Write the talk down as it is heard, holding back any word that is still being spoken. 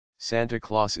Santa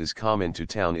Claus is Coming to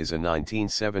Town is a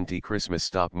 1970 Christmas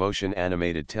stop-motion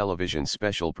animated television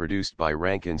special produced by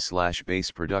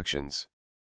Rankin/Bass Productions.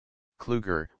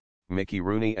 Kluger, Mickey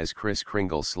Rooney as Kris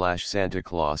Kringle/Santa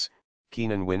Claus,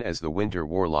 Keenan Wynn as the Winter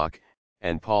Warlock,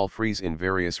 and Paul Frees in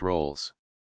various roles.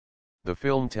 The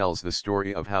film tells the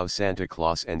story of how Santa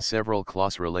Claus and several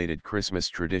Claus-related Christmas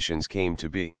traditions came to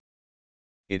be.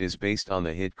 It is based on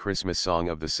the hit Christmas song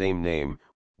of the same name,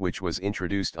 which was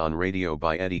introduced on radio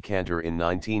by Eddie Cantor in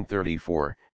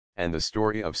 1934, and the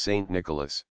story of Saint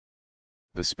Nicholas.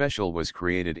 The special was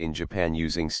created in Japan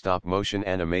using stop-motion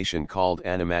animation called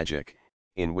Animagic,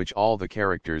 in which all the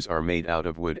characters are made out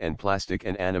of wood and plastic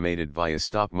and animated via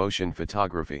stop-motion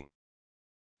photography.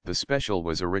 The special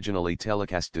was originally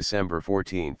telecast December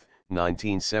 14,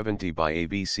 1970 by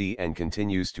ABC and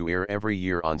continues to air every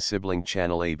year on sibling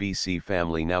channel ABC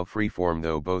Family Now Freeform.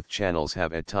 Though both channels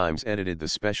have at times edited the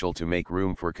special to make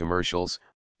room for commercials,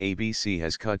 ABC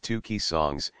has cut 2 key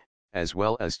songs, as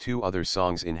well as 2 other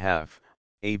songs in half.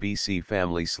 ABC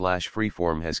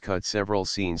Family/Freeform has cut several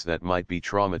scenes that might be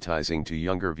traumatizing to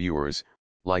younger viewers,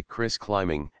 like Kris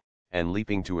climbing and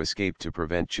leaping to escape to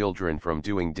prevent children from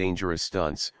doing dangerous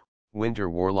stunts, Winter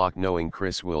Warlock knowing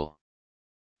Kris will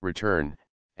return,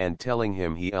 and telling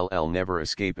him he'll never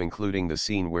escape, including the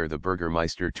scene where the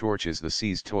Burgermeister torches the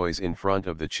seized toys in front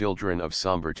of the children of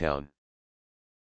Sombertown.